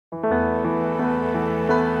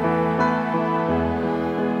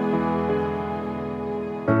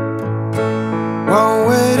One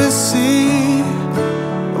way to see,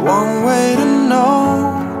 one way to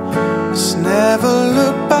know, is never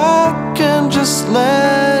look back and just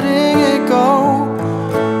letting it go.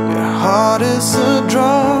 Your heart is a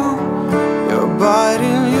drum, you're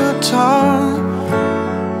biting your tongue,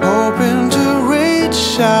 hoping to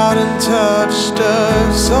reach out and touch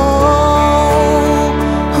the soul.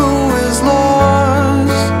 Who is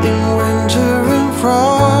lost in winter and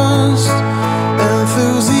frost?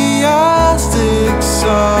 Enthusiastic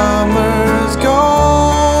summer's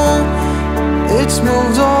gone. It's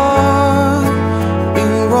moved on,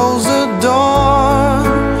 in rolls the dawn,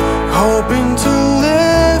 hoping to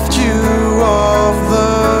lift you off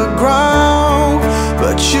the ground,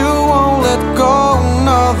 but you won't let go,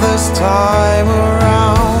 not this time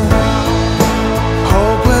around.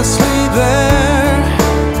 Hopelessly there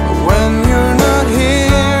when you're not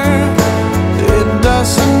here. It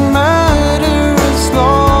doesn't matter as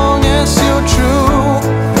long as you're true,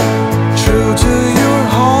 true to your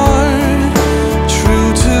heart, true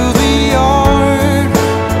to the art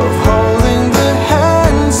of holding the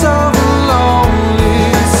hands of a lonely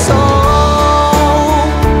soul.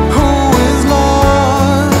 Who is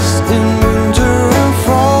lost in winter and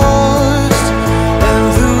frost?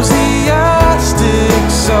 Enthusiastic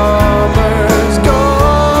summer's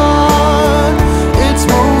gone. It's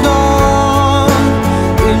moved on,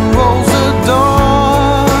 it rolls the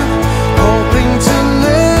dawn, hoping to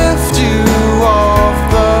lift you off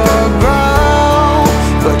the ground,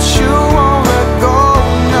 but you won't let go,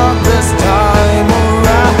 not this time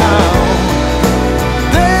around.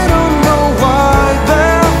 They don't know why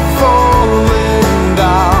they're falling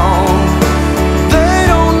down. They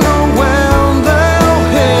don't know when they'll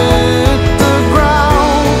hit the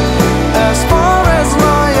ground. As far as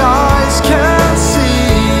my eyes can see,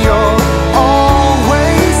 you'll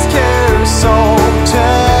always care so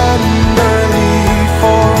tenderly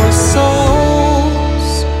for souls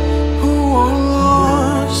who are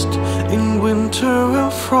lost in winter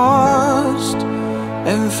and frost.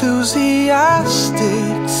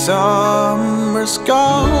 Enthusiastic summer's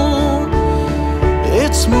gone.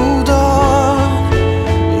 It's moved on,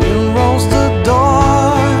 in rolls the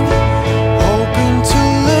dawn, hoping to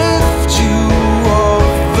lift you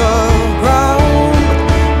off the ground,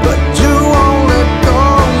 but you won't let go,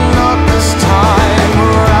 not this time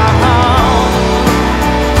around.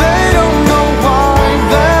 They don't know why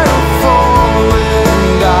they're falling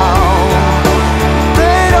down.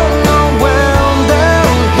 They don't know when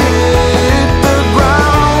they'll hit the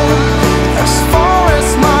ground. As far as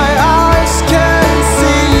my eyes can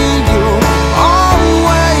see, you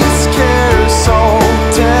always care so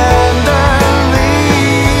tenderly.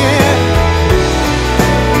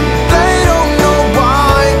 They don't know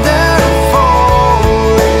why they're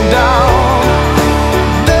falling down.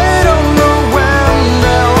 They don't know when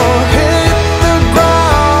they'll hit the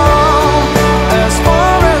ground. As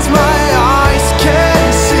far as my eyes can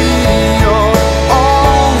see, you'll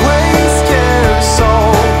always care so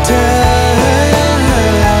tenderly.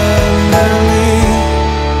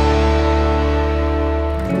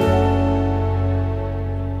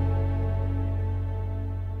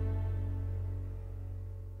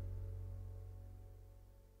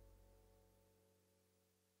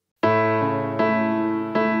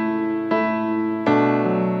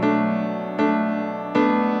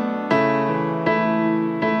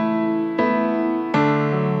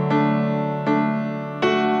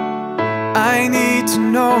 I need to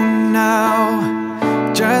know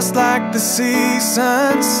now, just like the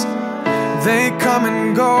seasons, they come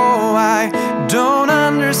and go. I don't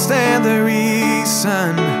understand the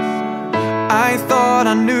reason. I thought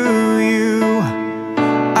I knew you,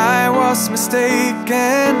 I was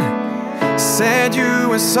mistaken. Said you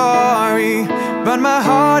were sorry, but my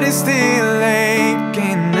heart is still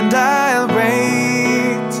aching, and I'll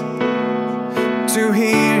wait to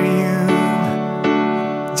hear you.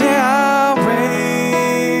 Yeah, I'll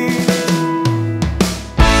wait.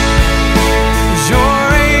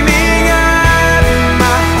 You're aiming at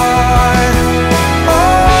my heart.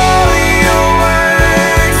 All your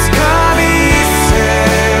words come easy,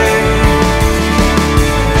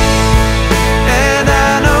 and I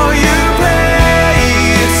know you play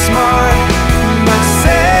it smart, but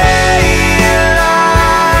say it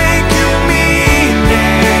like you mean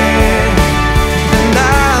it, and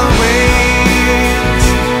I'll wait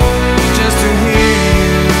just to hear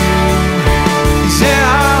you. Yeah,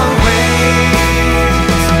 I'll wait.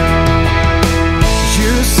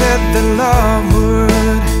 You said that love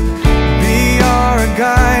would be our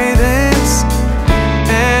guidance,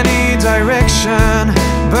 any direction,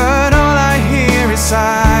 but all I hear is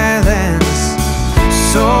silence.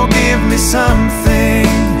 So give me something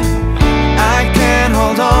I can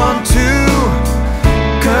hold on to,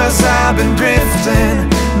 'cause I've been drifting,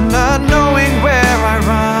 not knowing where I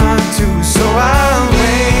run to. So I'll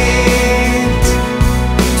wait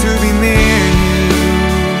to be near you.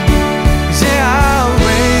 Yeah, I'll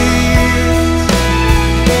wait.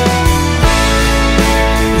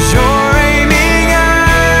 You're aiming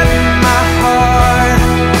at my heart.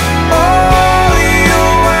 All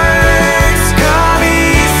your words come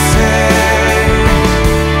easy,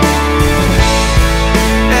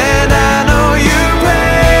 and I know you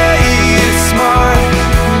play it smart,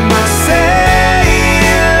 but say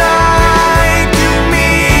it like you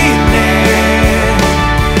mean it.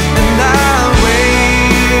 And I'll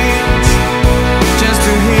wait just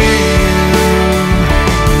to hear you.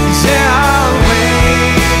 Yeah, I'll wait.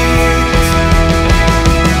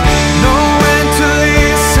 Know when to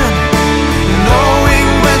listen, knowing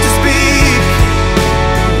when to speak,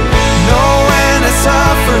 know when to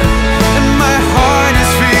suffer, and my heart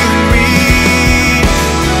is feeling weak.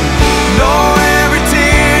 Know every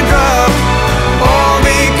teardrop, all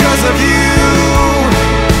because of you.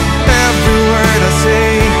 Every word I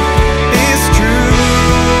say is true.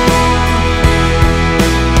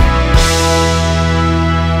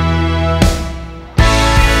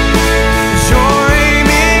 You're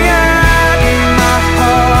aiming at my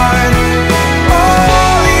heart.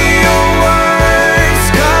 All your words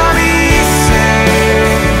come easy,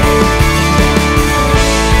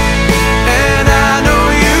 and I know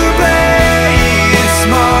you play it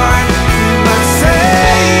smart, but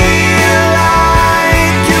say it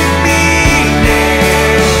like you mean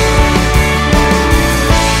it.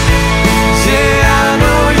 Yeah, I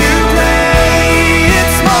know you play it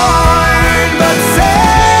smart, but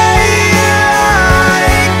say it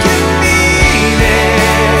like you mean it.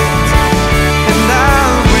 And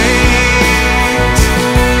I'll wait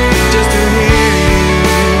just to hear you.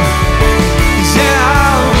 Yeah,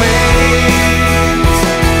 I'll wait.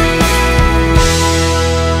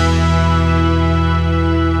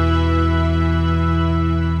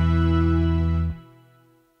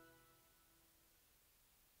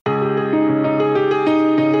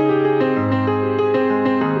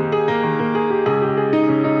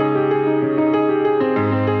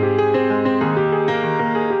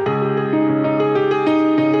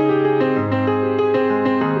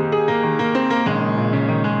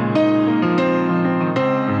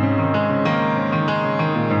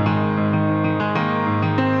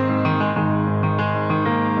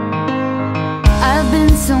 I've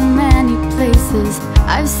been so many places,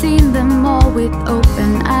 I've seen them all with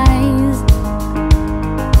open eyes.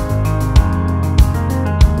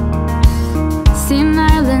 Seen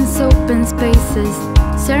islands, open spaces,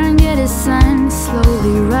 Serengeti sun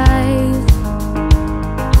slowly rise.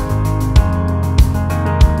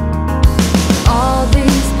 All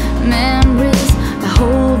these memories, I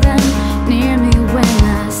hold them near me when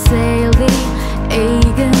I sail the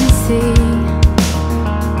Aegean Sea.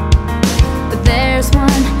 But there's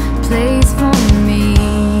one place for me.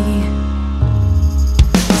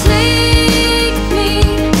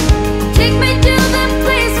 Take me to the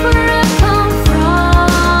place where I come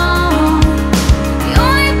from, the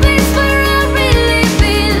only place where I really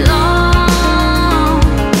belong.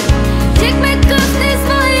 Take me 'cause this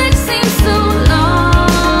voyage seems so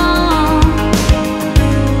long.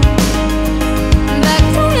 Back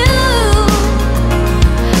to you.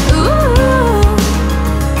 Ooh.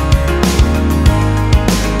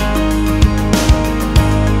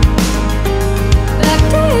 Back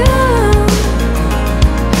to you.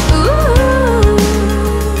 Ooh.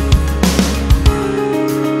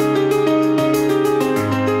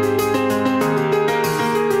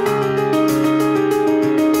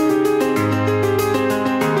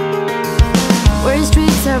 Where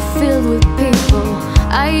streets are filled with people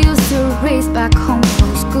I used to race back home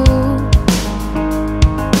from school.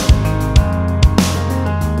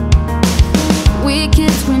 We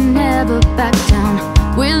kids, we never back down.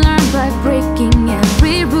 We learn by breaking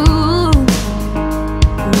every rule.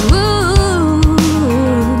 Ooh.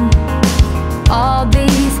 All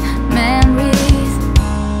these memories.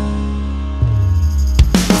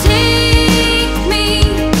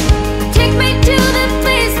 Take me to the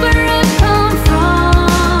place where I come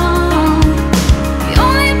from, the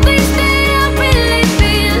only place that I really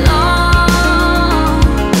belong.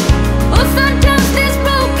 Oh, sometimes this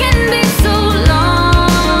road can be so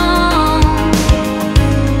long.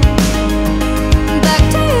 Back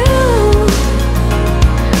to you.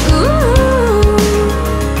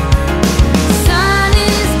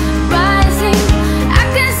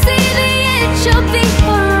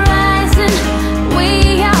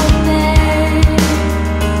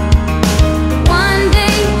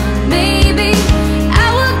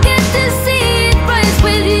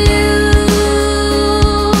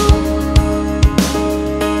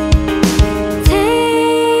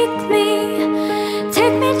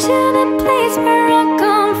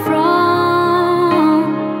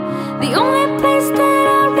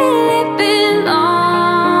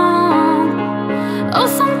 Oh,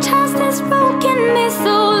 some trust has broken me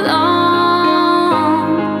so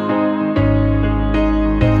long.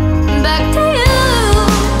 Back to you.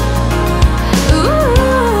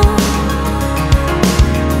 Ooh.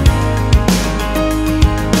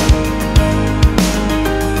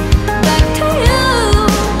 Back to you.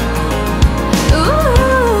 Ooh.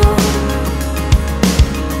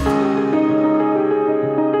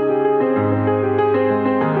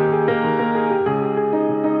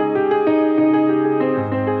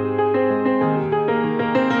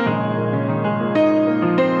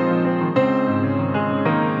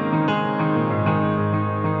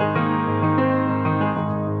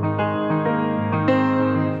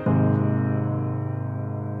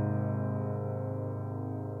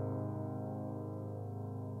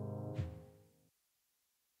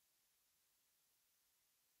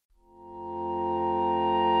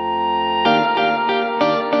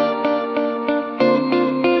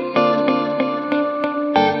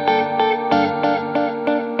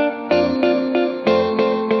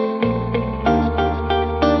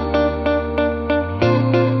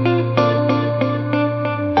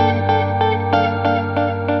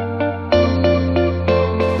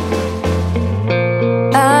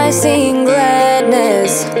 I've seen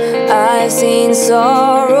gladness, I've seen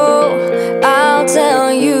sorrow. I'll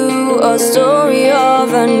tell you a story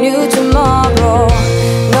of a new tomorrow.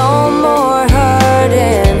 No more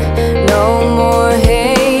hurting, no more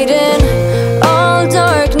hating. All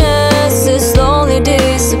darkness is slowly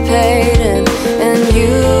dissipating, and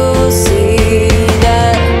you see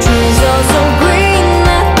that trees are so green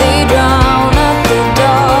that they drown out the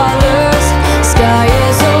dollars. Sky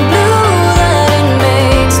is so blue that it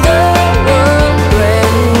makes the world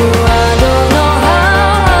brand new. I don't know how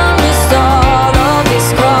I missed all of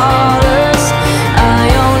these colors. I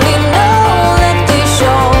only know that they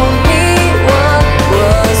showed me what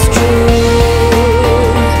was true.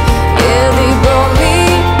 Yeah, they brought me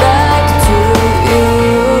back to you.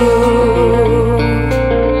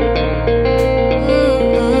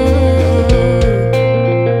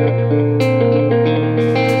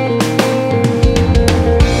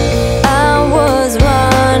 I was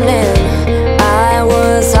running, I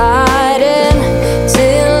was hiding,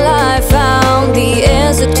 till I found the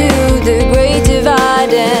answer to the great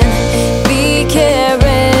divide. And be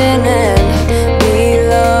caring and be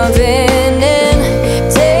loving, and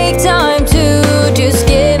take time to just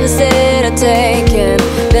give instead of taking.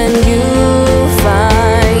 Then you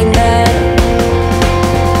find that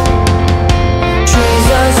trees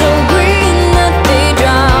are so green that they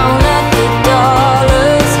drown out the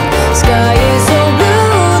dollars. Sky is so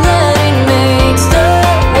blue that it makes the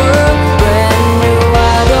world brand new.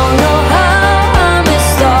 I don't know how I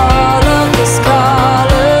missed all of these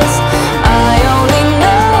colors. I only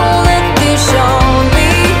know that they showed me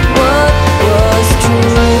what was true.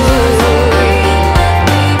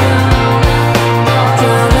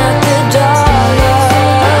 Drown out the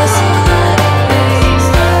dollars.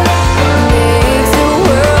 Makes the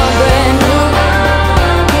world brand new.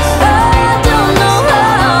 I don't know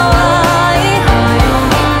how. I only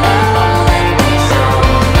know that they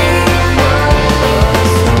showed me what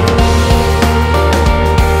was true.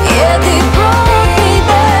 Yeah, they brought me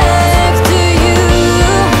back to you.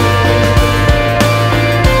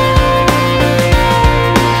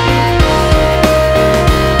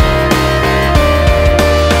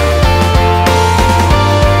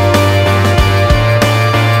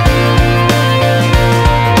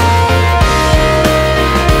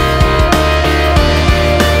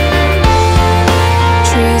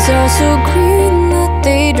 Trees are so green that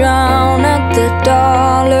they drown out the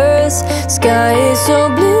dollars. Sky is so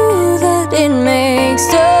blue that it makes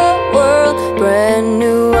the world brand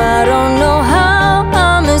new. I don't know how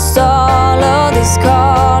I missed all of these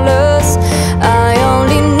colors. I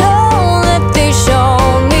only know that they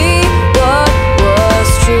showed me what was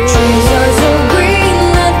true. Trees are so green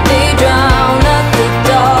that they drown out the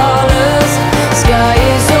dollars. Sky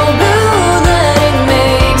is so blue that it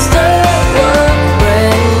makes the world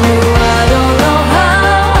brand new. I don't know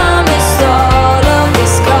how I missed all of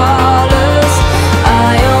these colors.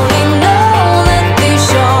 I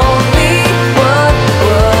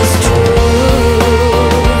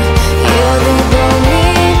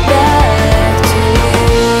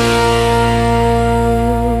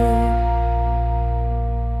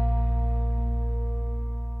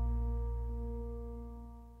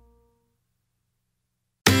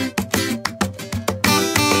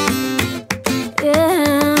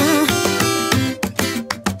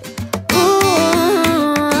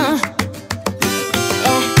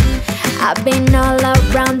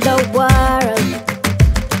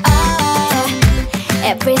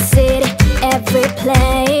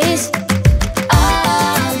place.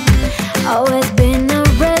 Always been a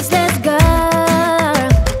restless girl,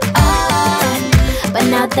 but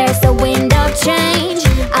now there's a wind of change.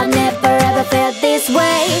 I've never ever felt this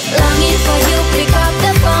way. Longing for you, pick up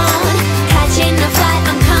the phone. Catching a flight,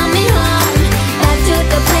 I'm coming home. Back to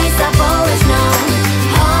the place I've always known.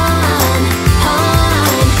 Home,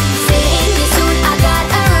 home. Seeing you soon, I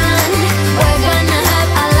gotta run. We're gonna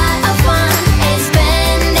have a lot of fun and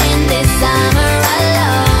spending this summer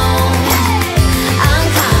alone. I'm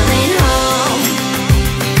coming home.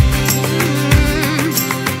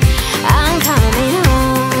 I'm coming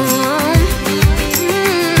home.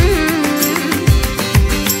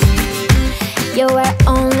 You were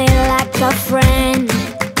only like a friend,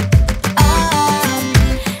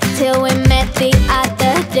 till we met the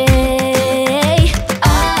other day.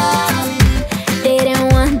 Didn't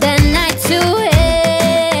want the night to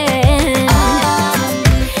end,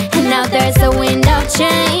 and now there's a wind of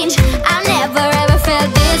change. I've never ever felt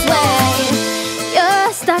this way.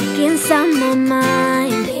 You're stuck inside my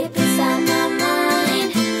mind, deep inside my mind.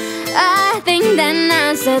 I think that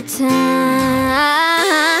now's the time.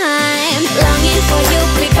 Longing for you,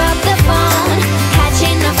 pick up the phone.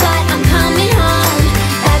 Catching a flight, I'm coming home.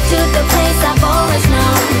 Back to the place I've always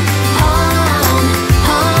known. Home,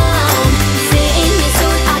 home. Seeing you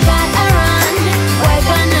soon, I gotta run. We're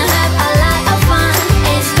gonna have a lot of fun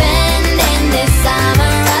and spending this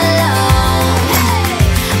summer alone.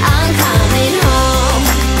 I'm coming home.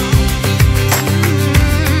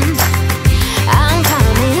 I'm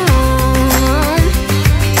coming home.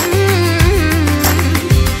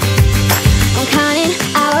 I'm counting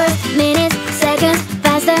hours, minutes, seconds,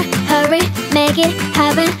 faster. Hurry, make it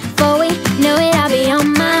happen. Before we know it, I'll be on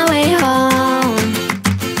my way home.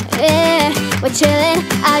 Yeah, we're chilling,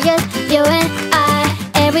 I just, you and I.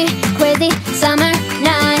 Every crazy summer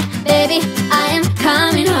night, baby, I am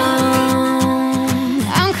coming home.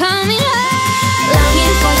 I'm coming home.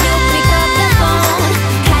 Longing for you, pick up the phone.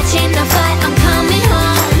 Catching a flight, I'm coming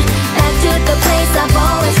home. Back to the place I've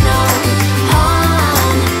always known.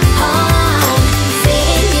 Home, home.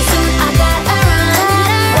 Seeing you soon, I gotta run.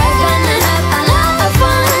 We're gonna have a lot of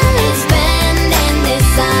fun and spending this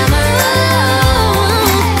summer alone.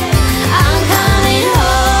 I'm coming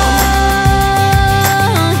home.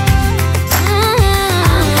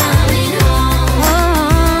 I'm coming home.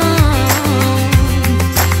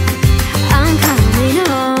 I'm coming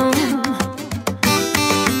home.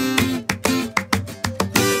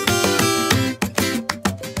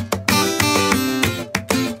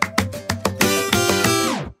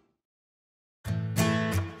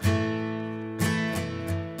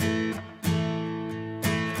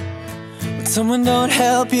 When someone don't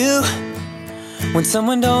help you, when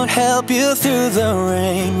someone don't help you through the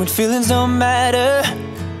rain, when feelings don't matter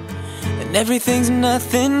and everything's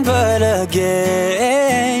nothing but a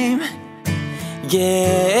game.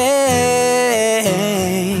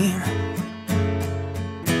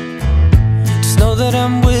 Just know that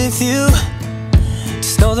I'm with you.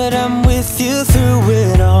 Just know that I'm with you through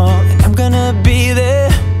it all, and I'm gonna be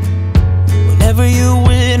there whenever you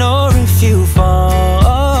win or if you fall.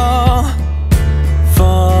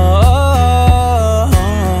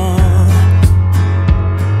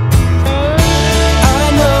 I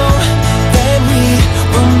know that we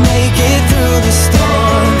will make it through the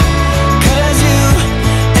storm, 'cause you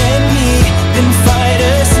and me been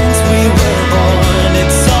fighters since we were born.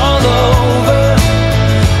 It's all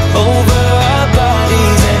over our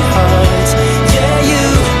bodies and hearts. Yeah, you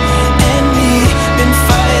and me been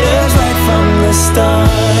fighters right from the start.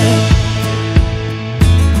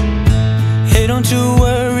 Hey, don't you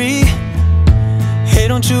worry. Hey,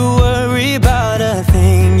 don't you worry about a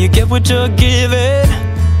thing. You get what you're given,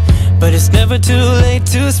 but it's never too late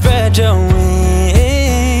to spread your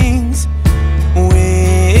wings. Wings.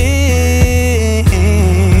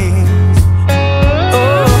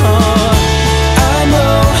 Oh, I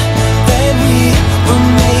know that we will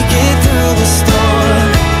make it through the storm,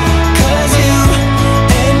 'cause you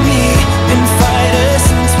and me been fighters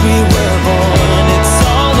since we were born. It's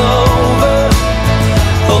all over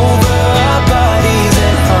our bodies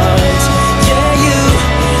and hearts. Yeah, you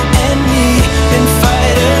and me been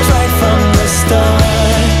fighters right from the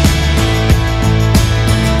start.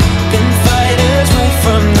 Been fighters right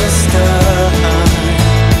from the start.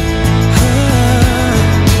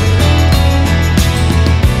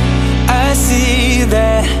 I see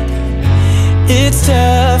that it's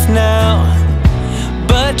tough now,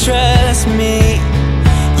 but trust me,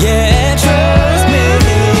 yeah, trust me.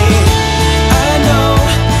 I know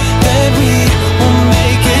that we will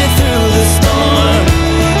make it through the storm,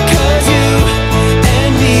 'cause you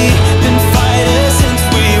and me been fighters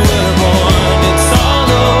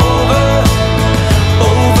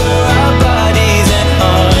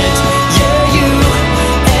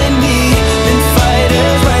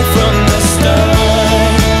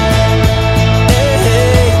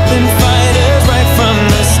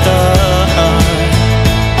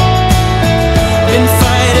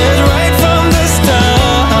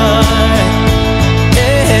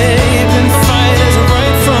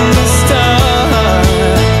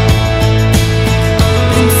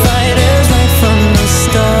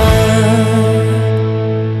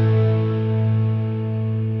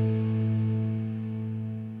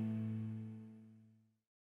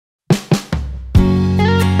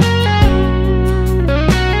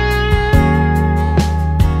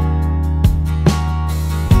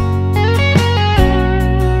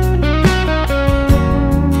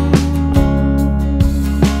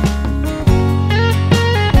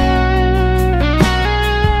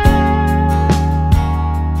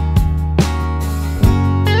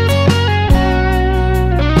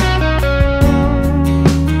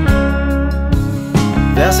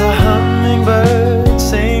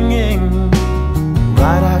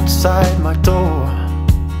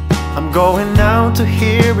going out to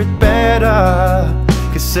hear it better,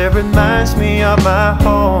 'cause it reminds me of my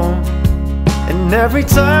home. And every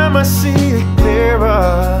time I see it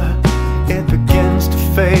clearer, it begins to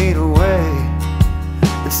fade away.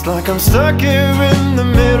 It's like I'm stuck here in the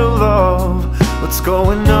middle of what's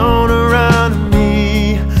going on around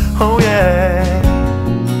me. Oh yeah.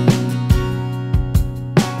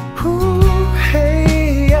 Ooh,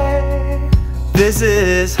 hey, yeah. This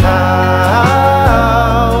is how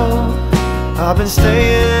I've been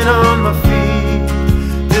staying on my feet.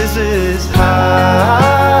 This is how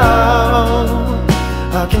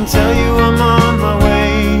I can tell you I'm on my way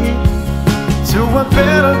to a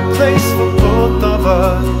better place for both of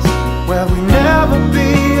us, where we never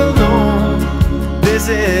be alone. This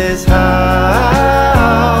is how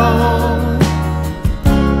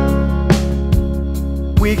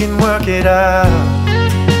we can work it out.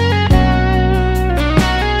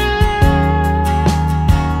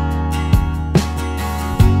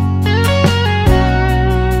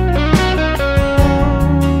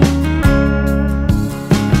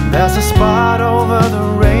 There's a spot over the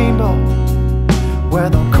rainbow where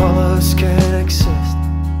no colors can exist.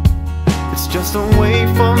 It's just a way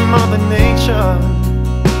for Mother Nature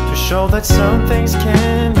to show that some things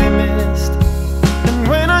can be missed. And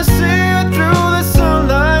when I see you through the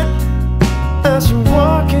sunlight as you're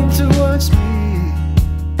walking towards me,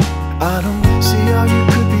 I don't see how you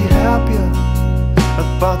could be happier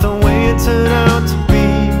about the way it turned out to be.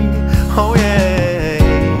 Oh yeah.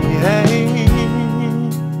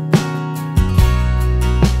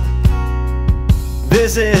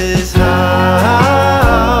 This is how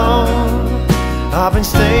I've been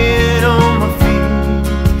staying on my feet.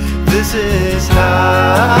 This is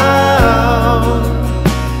how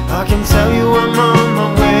I can tell you I'm on my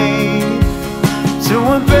way to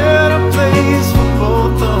a better place for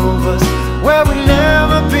both of us, where we'll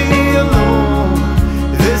never be alone.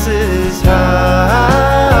 This is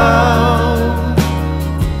how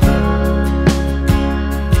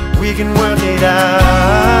we can work it out.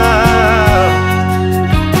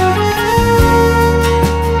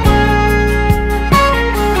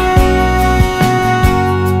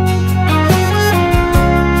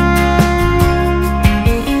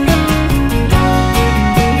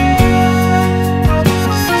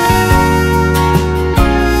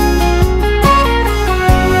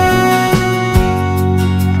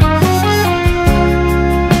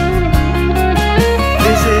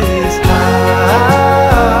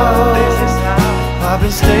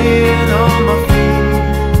 Staying on my feet.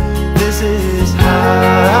 This is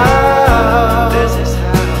how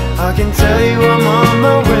I can tell you I'm on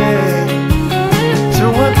my way to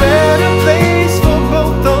a better place for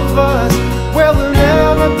both of us, where we'll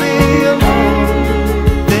never be alone.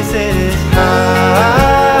 This is how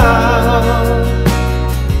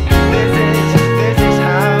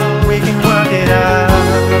we can work it out.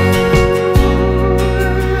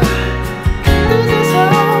 This is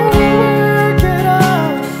how we work it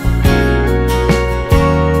out.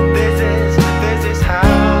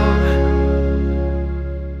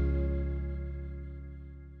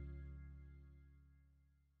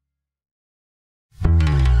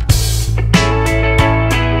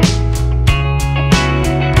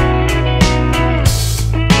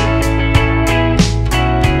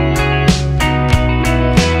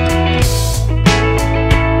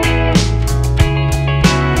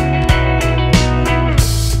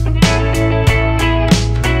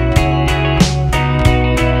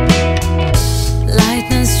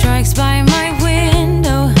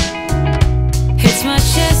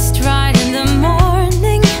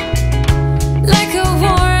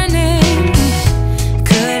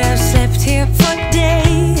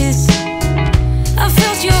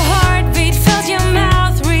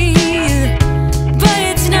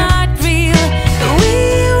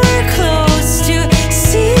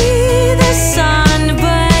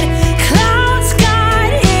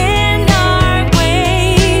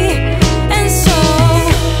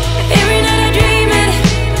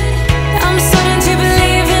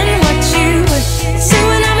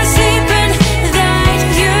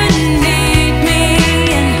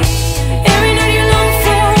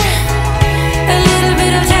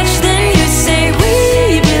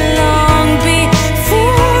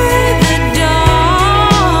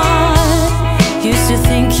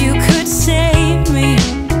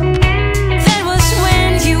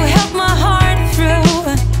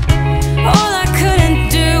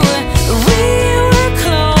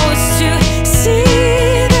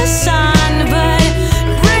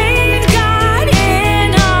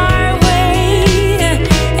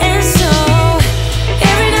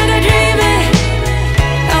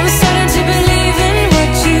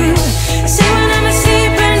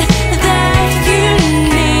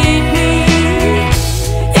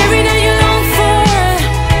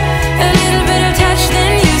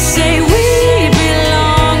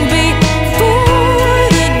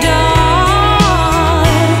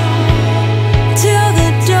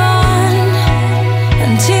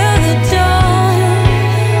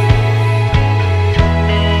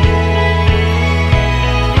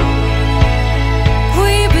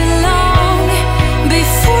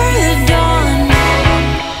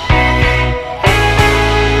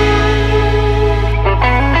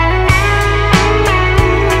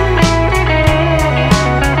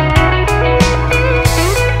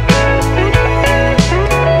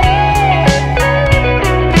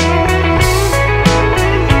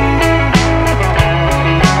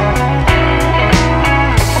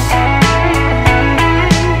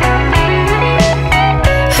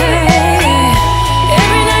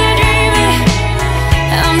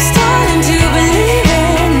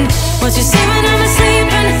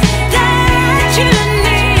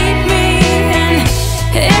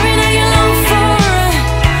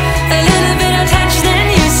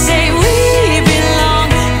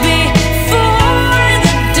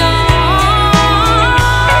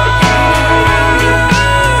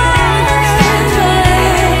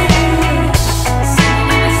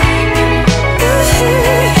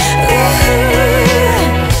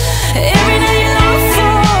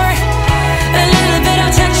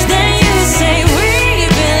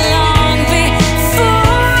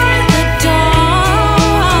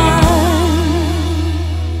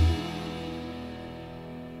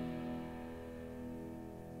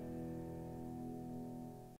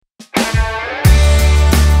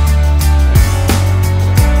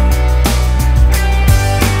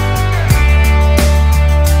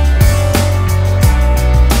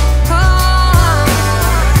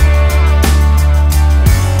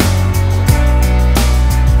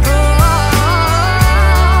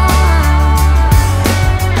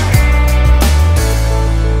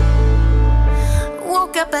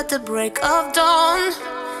 break of dawn.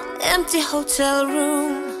 Empty hotel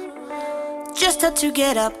room. Just had to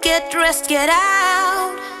get up, get dressed, get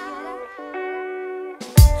out,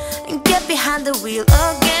 and get behind the wheel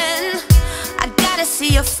again. I gotta see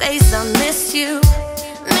your face, I miss you,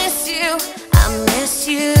 miss you, I miss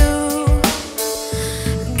you.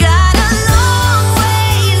 Got a long way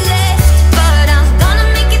left, but I'm gonna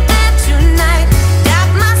make it there tonight. Got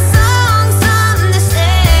my songs on the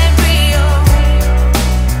stereo.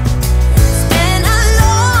 It's been a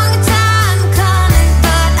long time coming,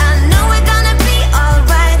 but I know we're gonna be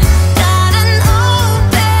alright. Got an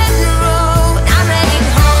open road, I'm heading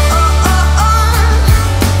home.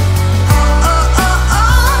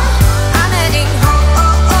 I'm heading home.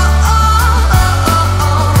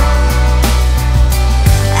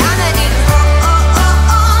 I'm heading home.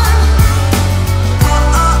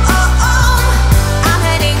 I'm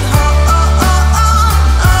heading home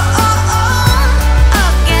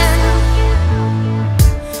again.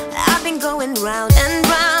 I've been going round and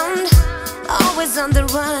round, always on the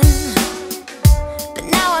run, but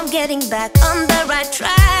now I'm getting back on the right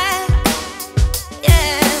track.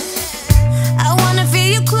 Yeah, I wanna feel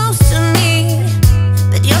you close to me,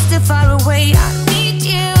 but you're still far away. I need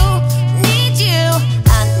you, need you,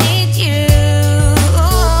 I need you.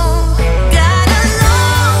 Got a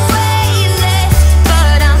long way left,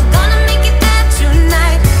 but I'm gonna make it there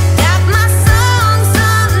tonight. Got my songs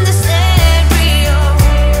on the stereo.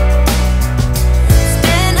 It's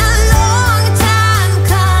been a long time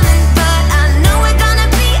coming, but I know we're gonna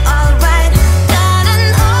be alright. Got an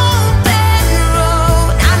open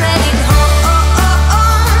road, I'm heading home.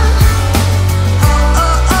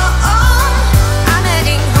 I'm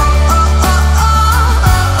heading home. I'm heading home.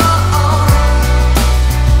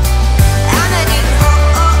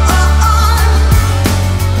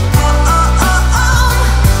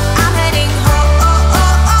 I'm heading home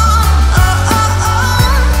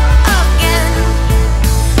again.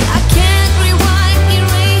 I can't rewind,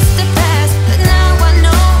 erase the past, but now I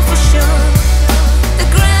know for sure the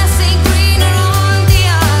grass ain't greener on the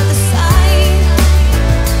other side.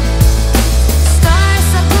 Stars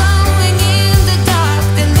are glowing in the dark,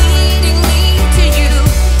 they're leading me to you.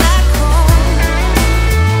 Back home,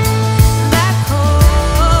 back home.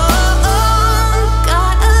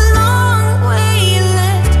 Got a long way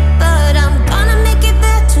left, but I'm gonna make it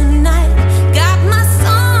there tonight. Got my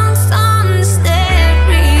songs on the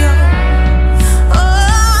stereo. Oh,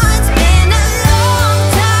 it's been a long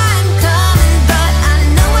time coming, but I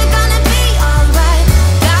know we're gonna be alright.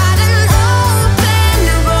 Got an open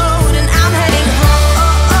road, and I'm heading home.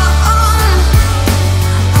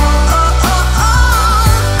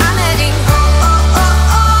 I'm heading home. I'm heading home.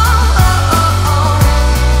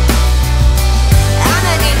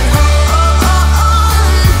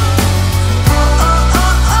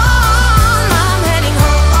 I'm heading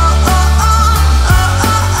home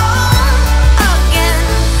again.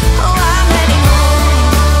 Oh, I'm heading home.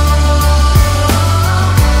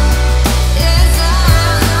 Yes, I'm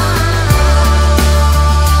heading home.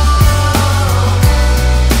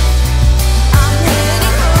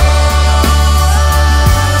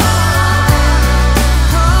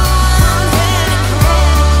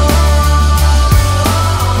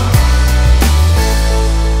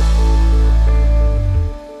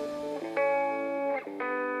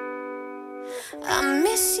 I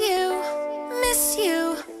miss you, miss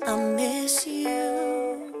you, I miss you.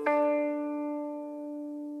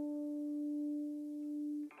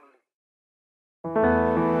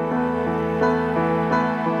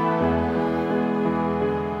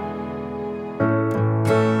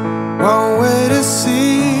 One way to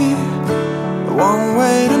see, one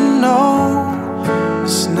way to know.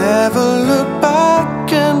 Just never look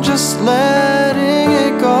back and just letting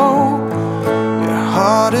it go. Your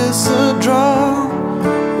heart is a drum,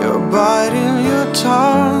 you're biting your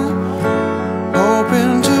tongue,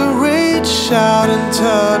 hoping to reach out and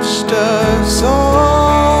touch the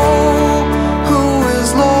soul who is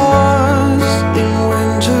lost in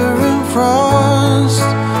winter and frost.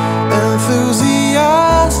 Enthusiastic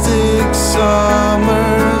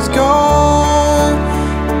summer's gone,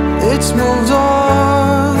 it's moved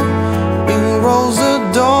on in rolls the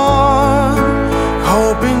dawn,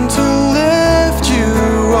 hoping to lift you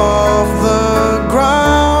off the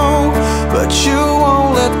ground, but you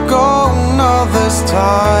won't let go, not this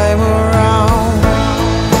time around.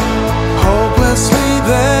 Hopelessly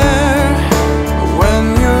there when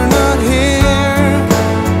you're not here,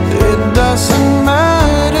 it doesn't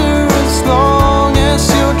matter as long as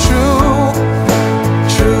you're true,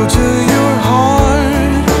 true to your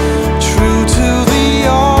heart, true to the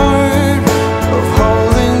art of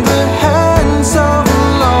holding the hands of a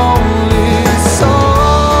lonely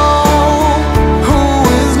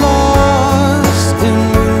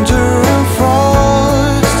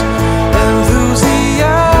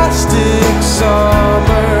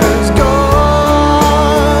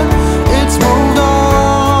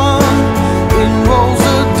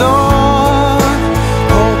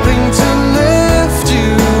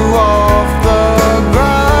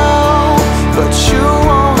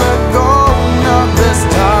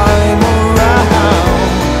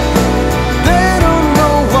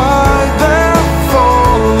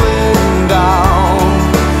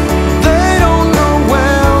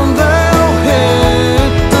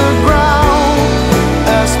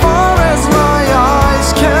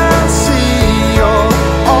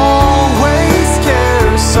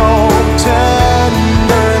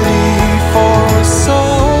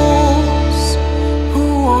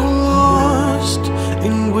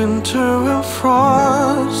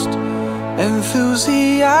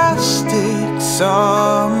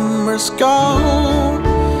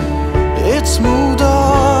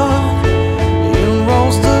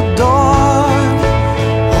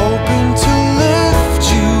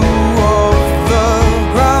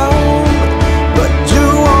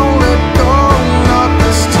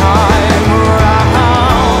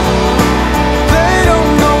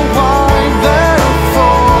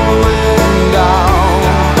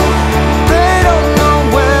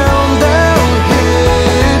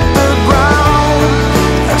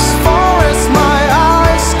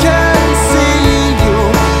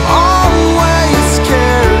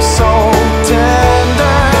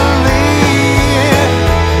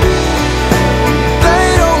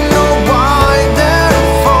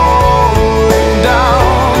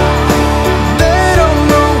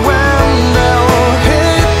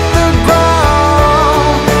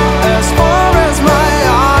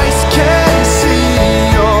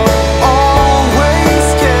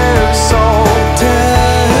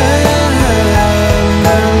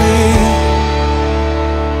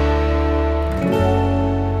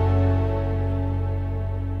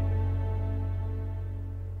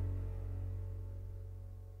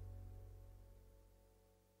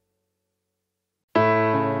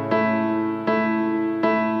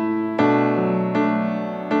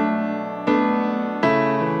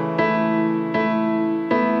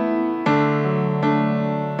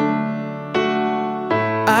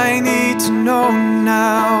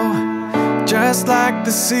just like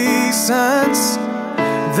the seasons.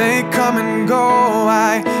 They come and go,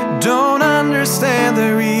 I don't understand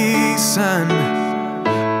the reason.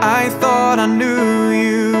 I thought I knew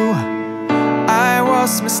you, I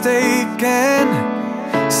was mistaken.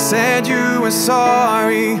 Said you were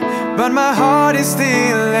sorry, but my heart is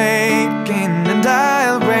still aching. And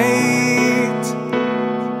I'll wait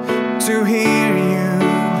to hear you.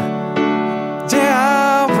 Yeah,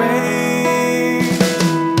 I'll wait.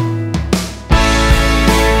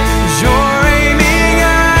 You're aiming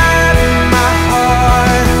at my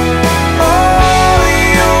heart. All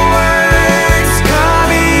your words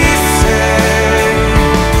come easy,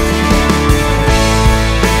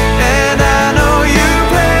 and I know you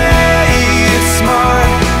play it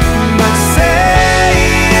smart, but say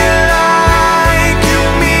it like you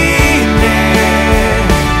mean it.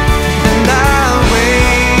 And I'll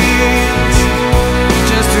wait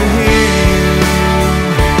just to hear you.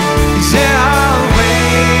 Yeah, I'll wait.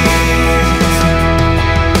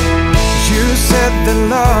 You said that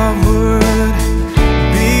love would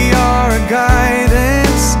be our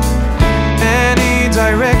guidance, any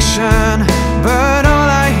direction, but all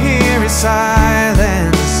I hear is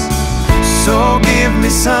silence. So give me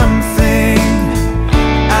something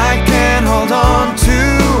I can hold on to,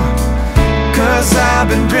 'cause I've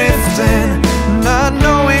been drifting, not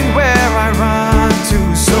knowing where I run to.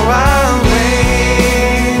 So I'll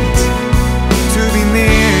wait to be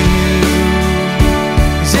near you.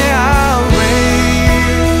 Yeah, I'll wait.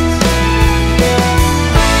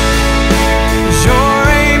 You're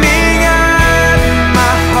aiming at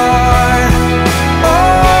my heart.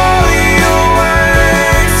 All your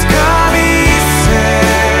words come easy,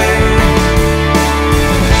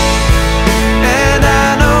 and I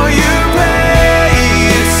know you play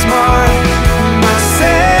it smart, but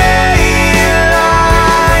say it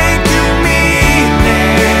like you mean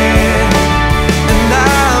it. And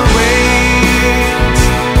I'll wait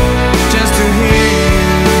just to hear you.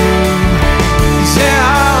 Yeah,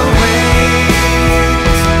 I'll wait.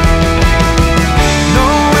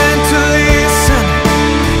 Know when to listen,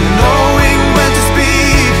 knowing when to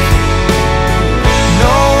speak,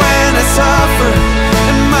 know when to suffer,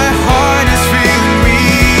 and my heart is feeling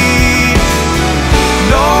weak.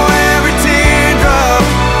 Know every teardrop,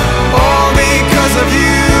 all because of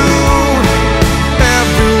you.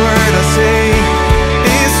 Every word I say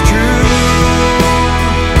is true.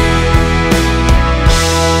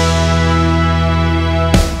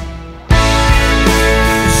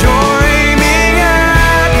 You're aiming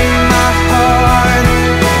at my heart.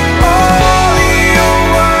 All your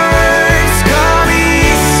words come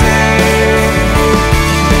easy,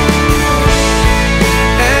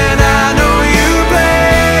 and I know you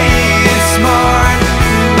play it smart,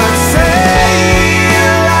 but say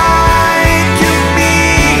it like you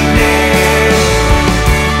mean it.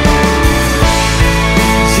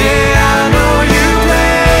 Yeah, I know you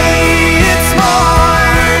play it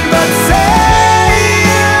smart, but say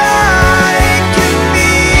it like you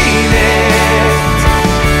mean it.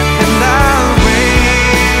 And I'll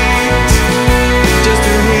wait just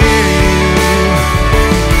to hear you.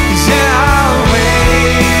 Yeah, I'll wait.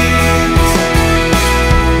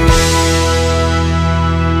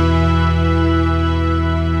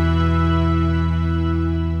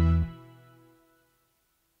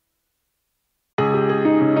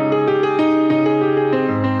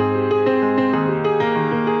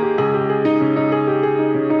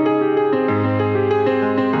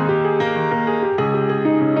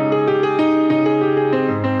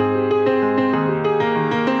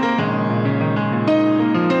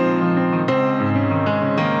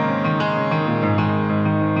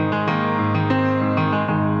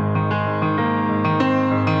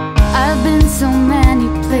 I've been so many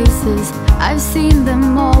places, I've seen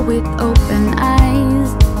them all with open eyes.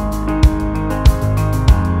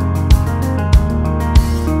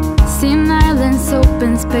 Seen islands,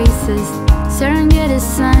 open spaces, Serengeti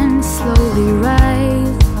sun slowly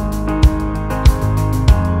rise.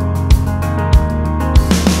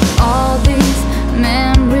 All these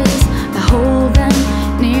memories, I hold them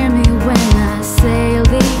near me when I sail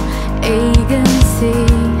the Aegean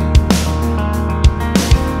Sea.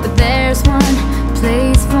 But there's one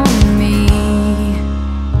place for me.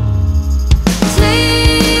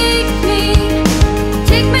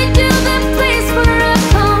 Take me to the place where I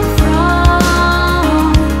come from,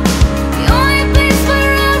 the only place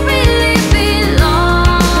where I really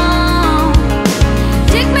belong.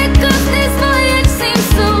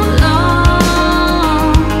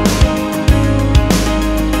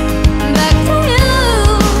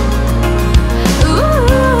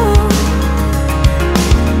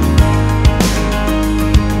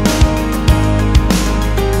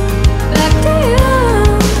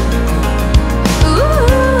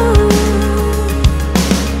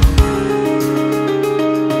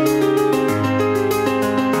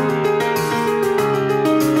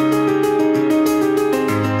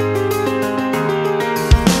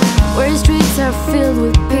 are filled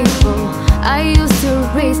with people I used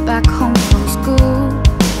to race back home from school.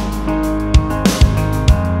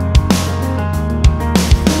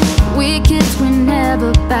 We kids, we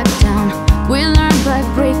never back down. We learn by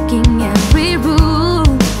breaking every rule.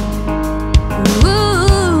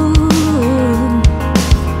 Ooh,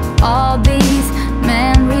 all these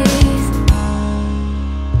memories.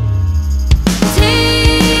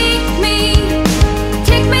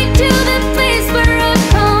 Take me to the place where I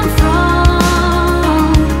come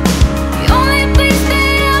from. The only place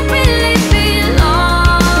that I really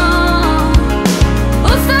belong.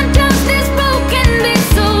 Oh, sometimes this road can be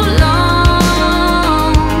so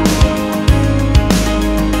long.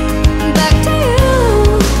 Back to you.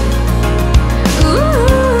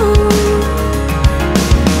 Ooh.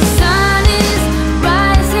 Sun is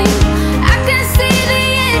rising. I can see the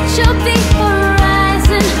edge of the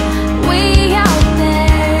horizon way out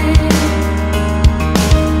there.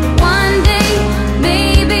 One day,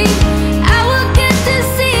 maybe I will get to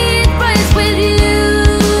see it rise with you.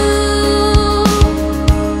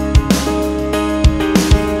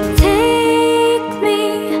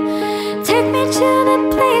 Take me to the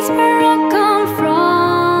place where I come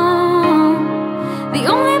from. The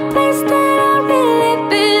only place that I really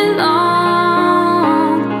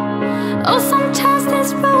belong. Oh, sometimes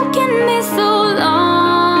this road can be so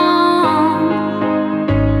long.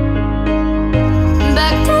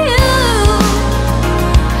 Back to you.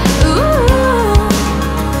 Ooh.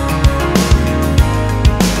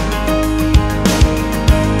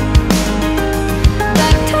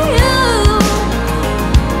 Back to you.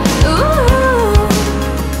 Ooh.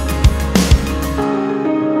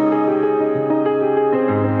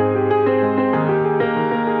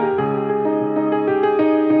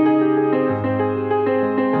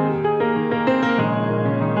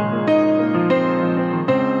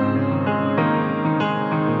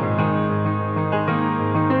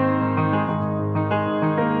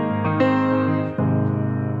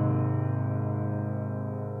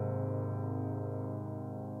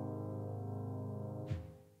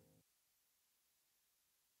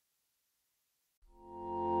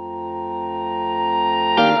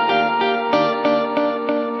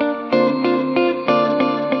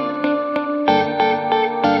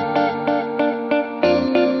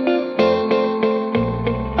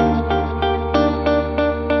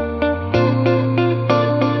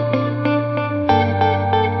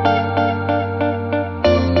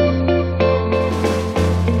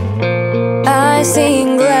 I've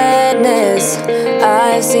seen gladness,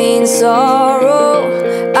 I've seen sorrow.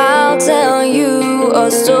 I'll tell you a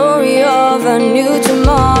story of a new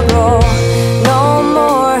tomorrow. No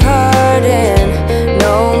more hurting,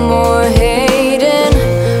 no more hating.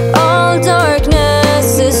 All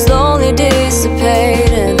darkness is slowly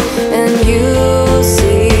dissipating, and you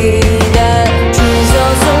see that trees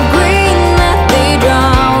are so green that they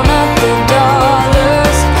drown out the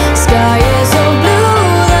dollars. Sky is so blue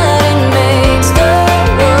that it makes the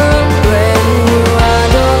world brand new. I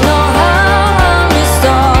don't know how I missed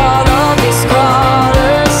all of these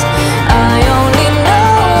colors. I only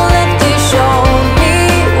know that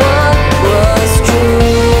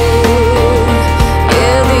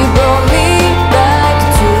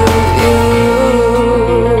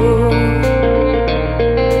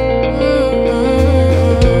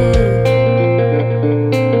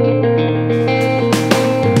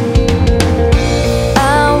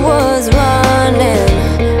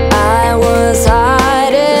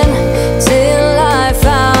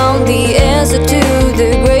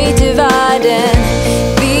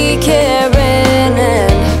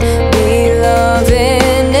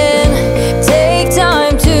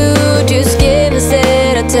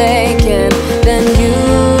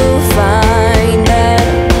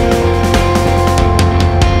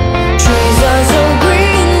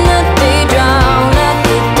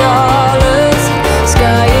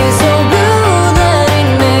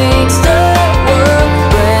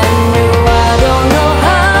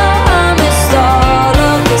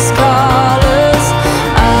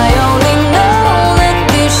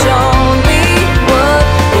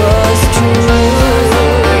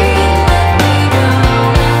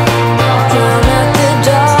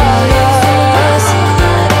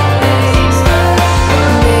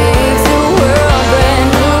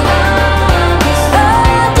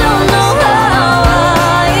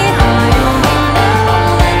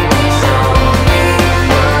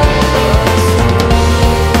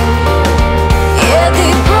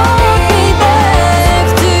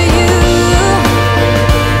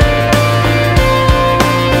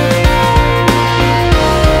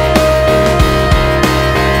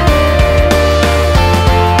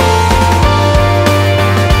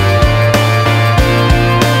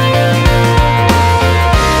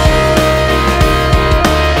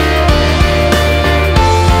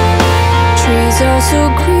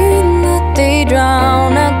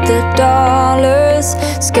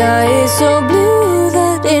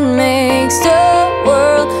makes the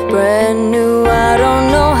world brand new. I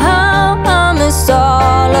don't know how I missed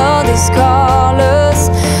all of these colors.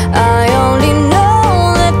 I only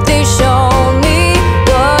know that they show me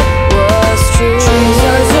what was true. Trees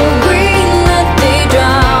are so green that they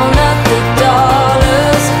drown out the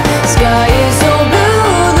dollars. Sky is so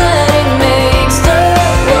blue that it makes the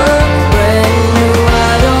world brand new.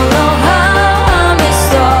 I don't know how I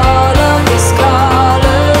missed all of these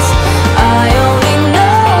colors. I only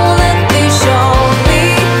know that they show me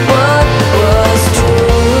what was true.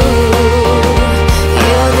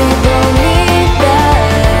 Yeah, they brought me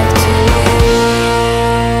back to you.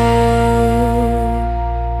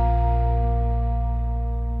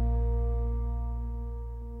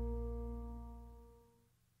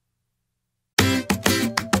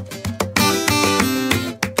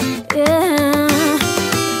 Yeah.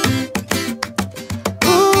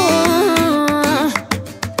 Ooh.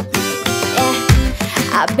 Yeah.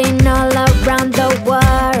 I've been all around the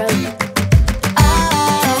world.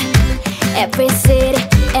 Every city,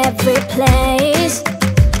 every place.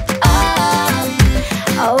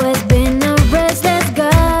 Always been a restless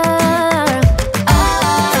girl.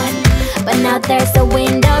 But now there's a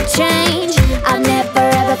wind of change. I've never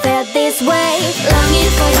ever felt this way.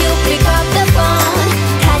 Longing for you, pick up the phone.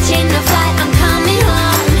 Catching a flight, I'm coming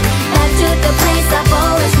home. Back to the place I've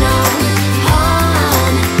always known.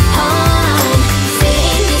 Home, home.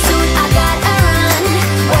 Seeing you soon, I gotta run.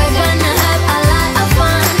 We're gonna have a lot of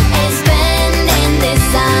fun and spending this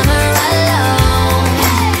summer alone.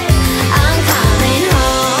 I'm coming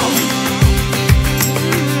home.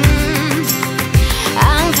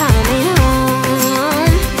 I'm coming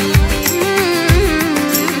home.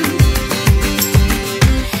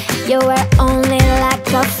 You were only like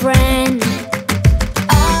a friend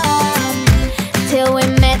till we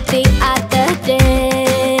met the other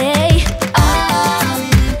day.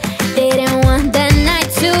 Didn't want the night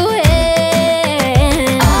to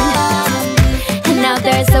end, and now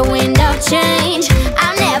there's a wind of change.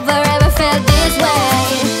 I've never ever felt this way.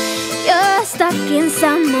 You're stuck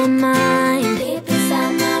inside my mind, deep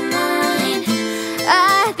inside my mind.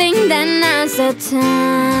 I think that now's the time.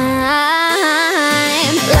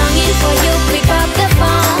 Longing for you, pick up the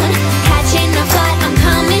phone. Catching a flight, I'm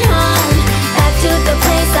coming home. Back to the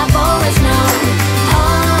place I've always known.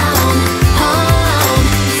 Home, home.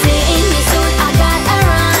 Seeing you soon, I gotta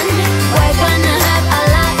run. We're gonna have a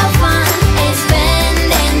lot of fun and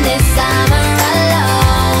spending this summer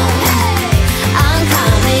alone. I'm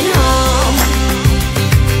coming home.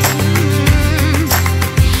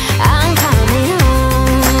 I'm coming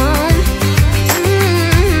home.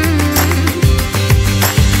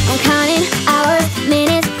 I'm counting hours,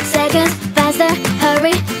 minutes, seconds, faster.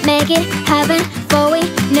 Hurry, make it happen. Before we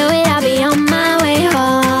know it, I'll be on my way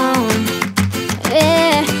home.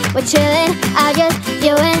 Yeah, we're chilling, I just,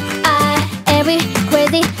 you and I. Every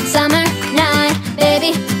crazy summer night,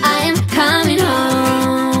 baby, I am coming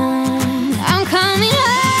home. I'm coming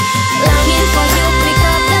home. Longing for you, pick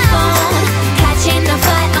up the phone. Catching a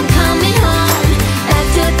flight, I'm coming home. Back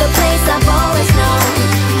to the place I've always known.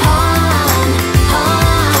 Home,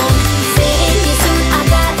 home. Seeing you soon, I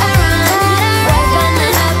gotta run. We're gonna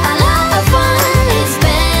have a lot of fun and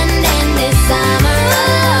spending this summer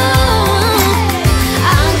alone.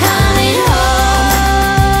 I'm coming home.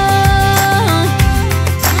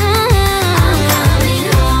 I'm coming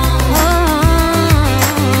home.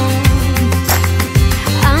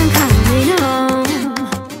 I'm coming home.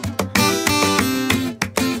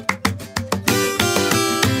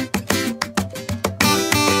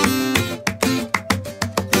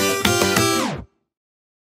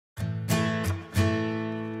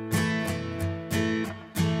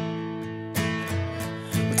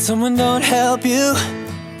 When someone don't help you,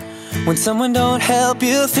 when someone don't help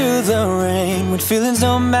you through the rain, when feelings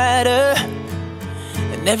don't matter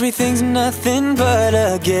and everything's nothing but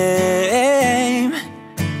a game.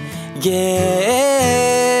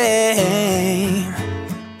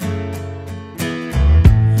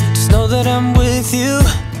 Just know that I'm with you.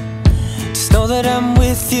 Just know that I'm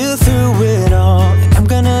with you through it all. And I'm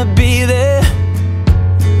gonna be there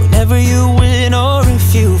whenever you win or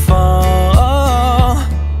if you fall.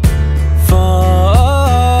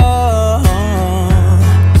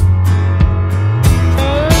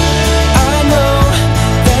 I know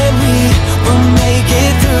that we will make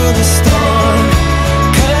it through the storm.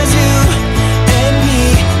 'Cause you and me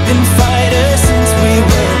been fighters since we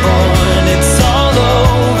were born. It's all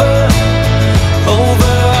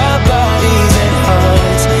over our bodies and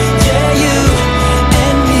hearts. Yeah, you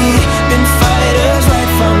and me been fighters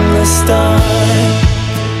right from the start.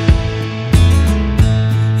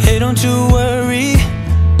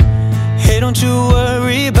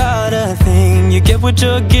 what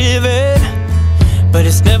you're giving, but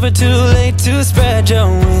it's never too late to spread your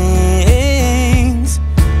wings.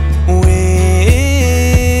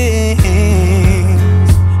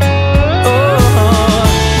 Oh,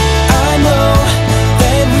 I know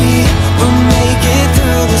that we will make it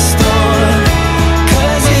through the storm,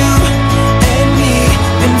 'cause you and me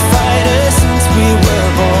been fighters since we were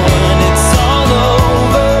born. It's all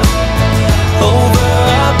over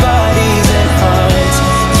our bodies and hearts.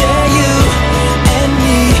 Yeah, you and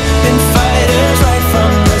me been fighters right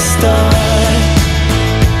from the start.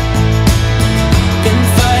 Been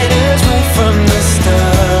fighters right from the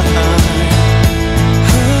start.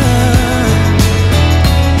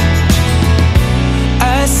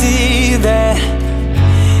 I see that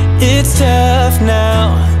it's tough now,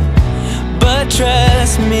 but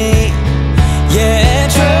trust me, yeah,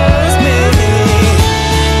 trust me.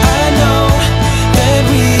 I know that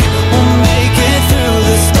we will make it through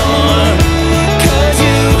the storm, 'cause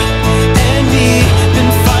you and me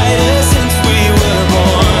been fighters since we were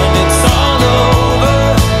born. It's all over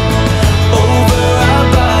our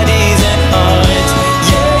bodies and hearts.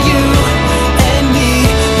 Yeah, you and me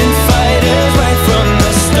been fighters right from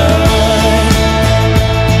the start.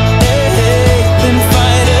 Hey, been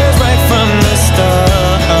fighters right from the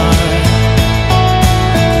start.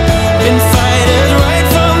 Been fighters right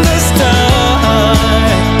from the start.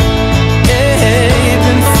 Hey,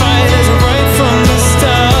 been fighters right from the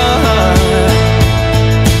start.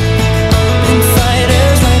 Been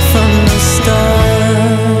fighters right from the start.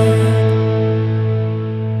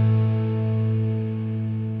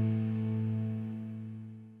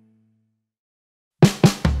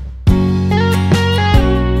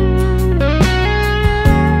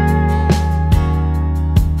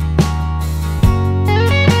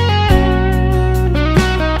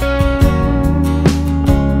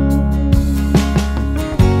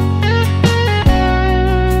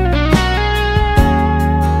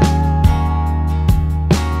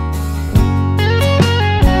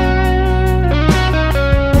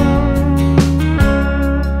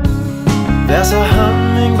 There's a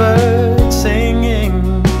hummingbird singing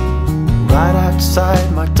right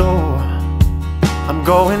outside my door. I'm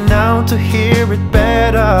going out to hear it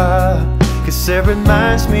better, 'cause it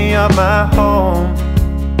reminds me of my home.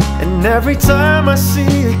 And every time I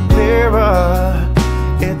see it clearer,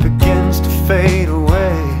 it begins to fade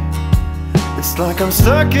away. It's like I'm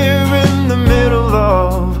stuck here in the middle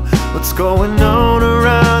of what's going on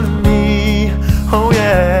around me. Oh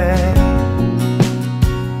yeah.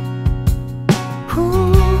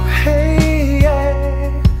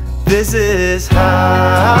 This is how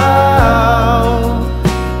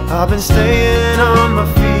I've been staying on my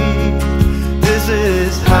feet. This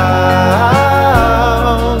is how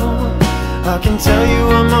I can tell you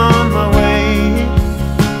I'm on my way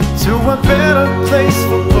to a better place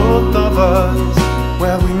for both of us,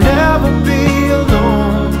 where we never be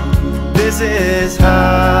alone. This is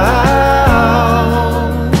how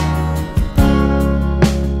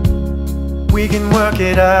we can work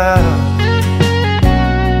it out.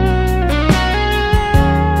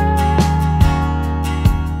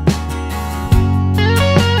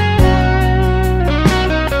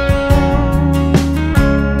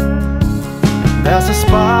 There's a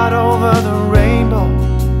spot over the rainbow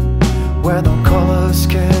where no colors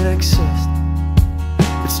can exist.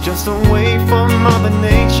 It's just a way from Mother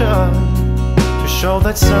Nature to show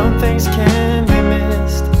that some things can be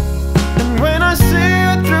missed. And when I see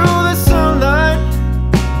you through the sunlight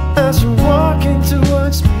as you're walking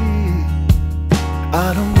towards me,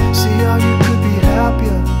 I don't see how you could be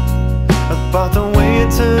happier about the way it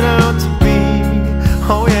turned out to be.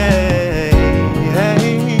 Oh yeah.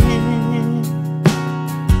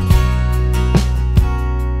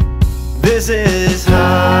 This is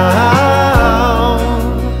how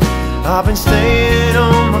I've been staying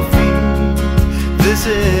on my feet. This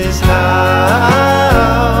is how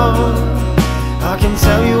I can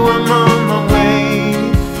tell you I'm on my way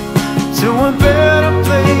to a better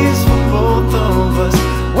place for both of us,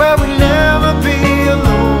 where we'll never be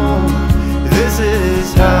alone. This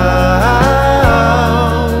is how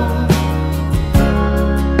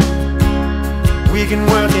we can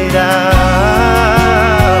work it out.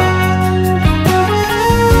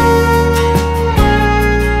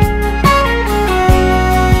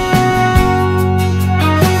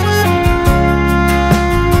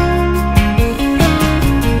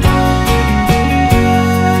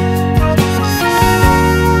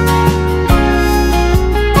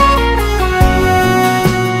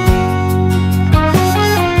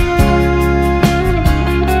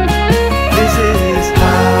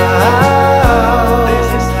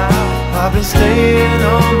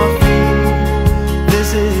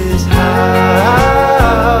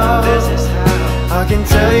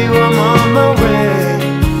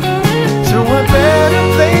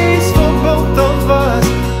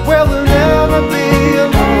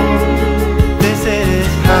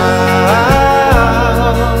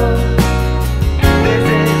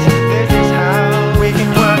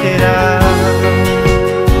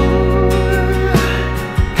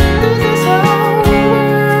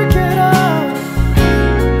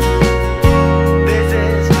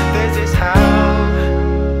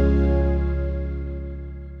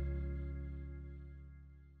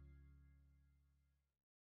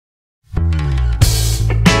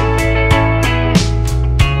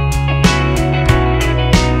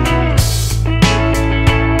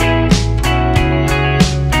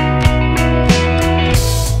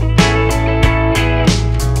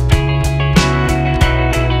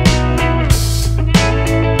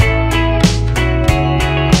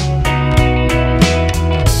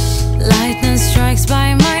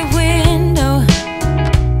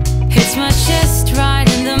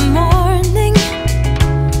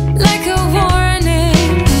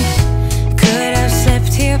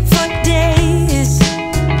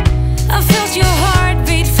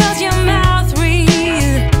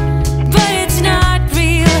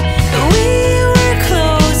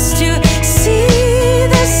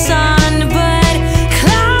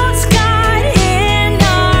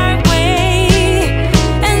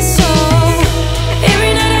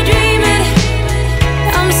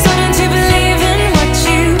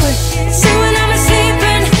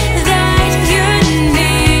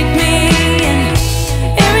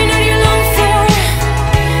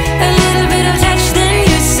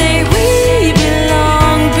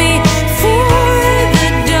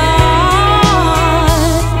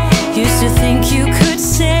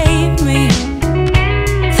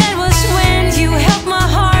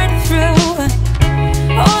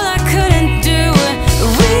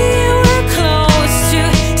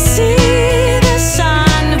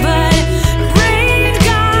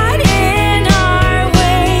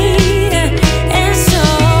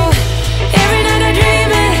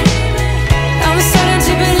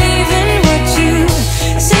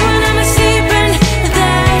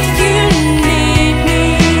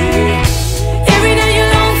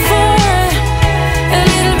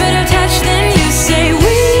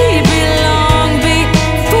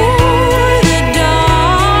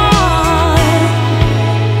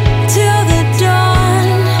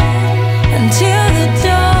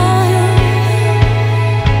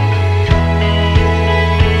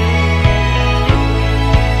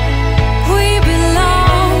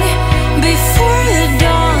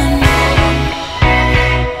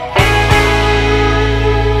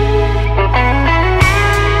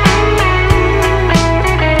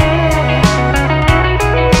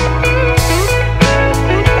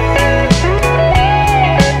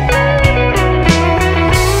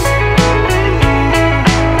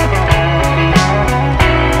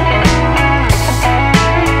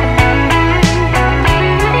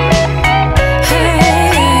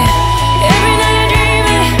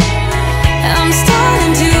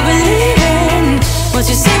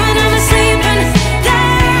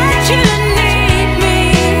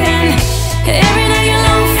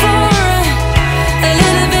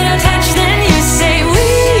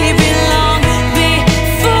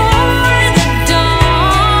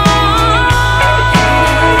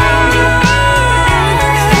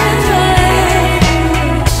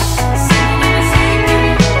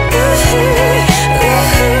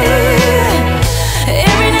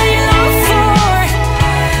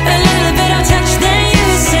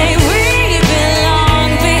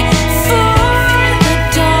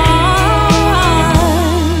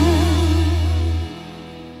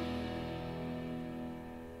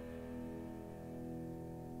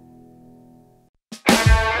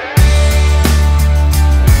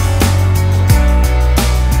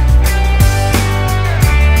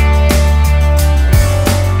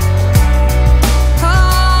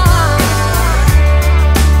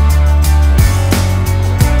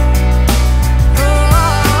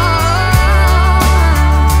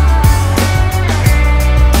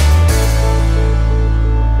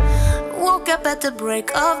 up at the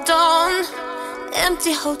break of dawn.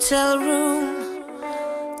 Empty hotel room.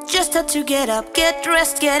 Just had to get up, get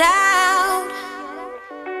dressed, get out,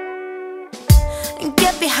 and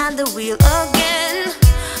get behind the wheel again.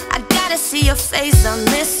 I gotta see your face, I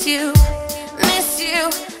miss you, miss you,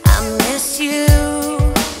 I miss you.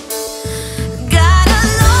 Got a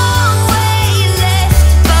long way left,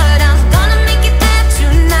 but I'm gonna make it there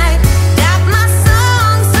tonight. Got my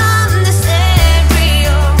songs on the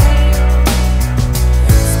stereo.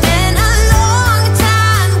 It's been a long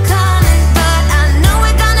time coming, but I know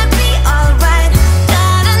we're gonna be alright.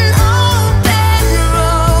 Got an open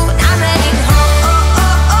road, I'm heading home.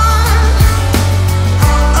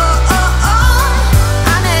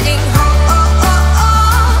 I'm heading home.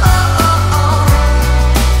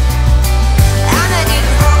 I'm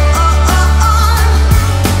heading home.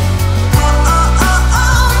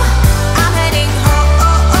 I'm heading home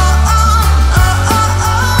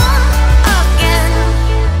again.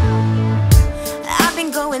 I've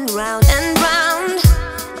been going round and round,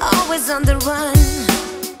 always on the run,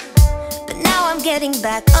 but now I'm getting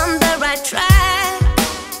back on the right track.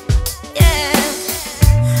 Yeah,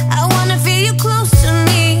 I wanna feel you close to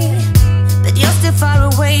me, but you're still far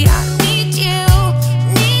away. I need you,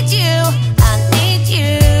 need you, I need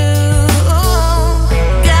you.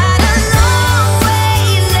 Got a long way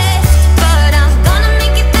left, but I'm gonna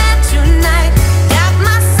make it there tonight. Got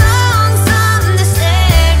my songs on the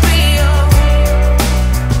stereo.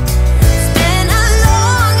 It's been a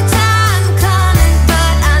long time coming,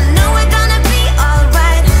 but I know we're gonna be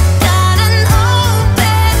alright. Got an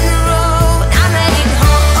open road, I'm heading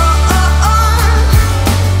home.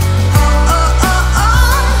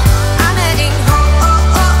 I'm heading home. I'm heading home.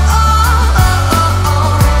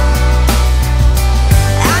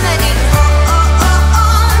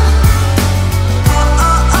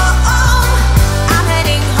 I'm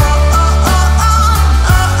heading home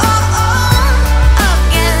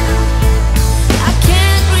again. I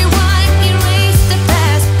can't rewind, erase the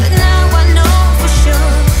past, but now I know for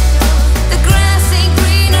sure the grass ain't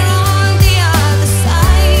greener on the other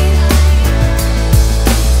side.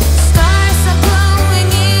 Stars are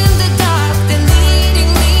glowing in the dark, they're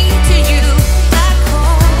leading me to you. Back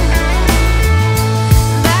home,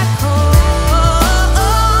 back home.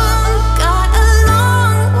 Got a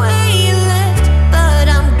long way left, but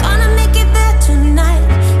I'm gonna make it there tonight.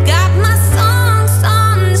 Got my songs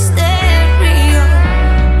on the stereo.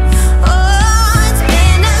 Oh, it's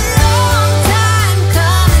been a long time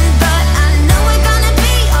coming, but I know we're gonna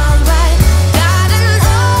be alright. Got an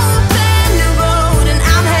open road, and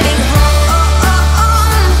I'm heading home.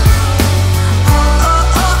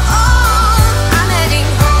 I'm heading home. I'm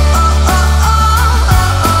heading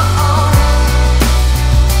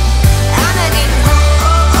home.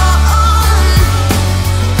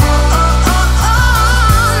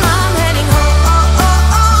 I'm heading home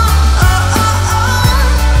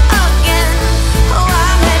again. Oh,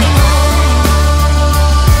 I'm heading home.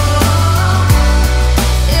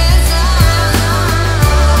 Yes, I'm heading home.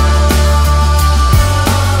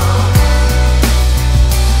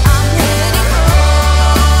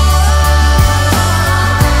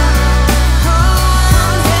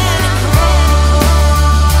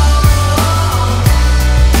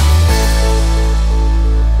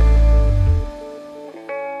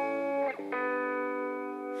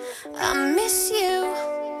 I miss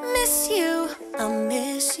you, I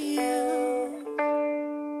miss you.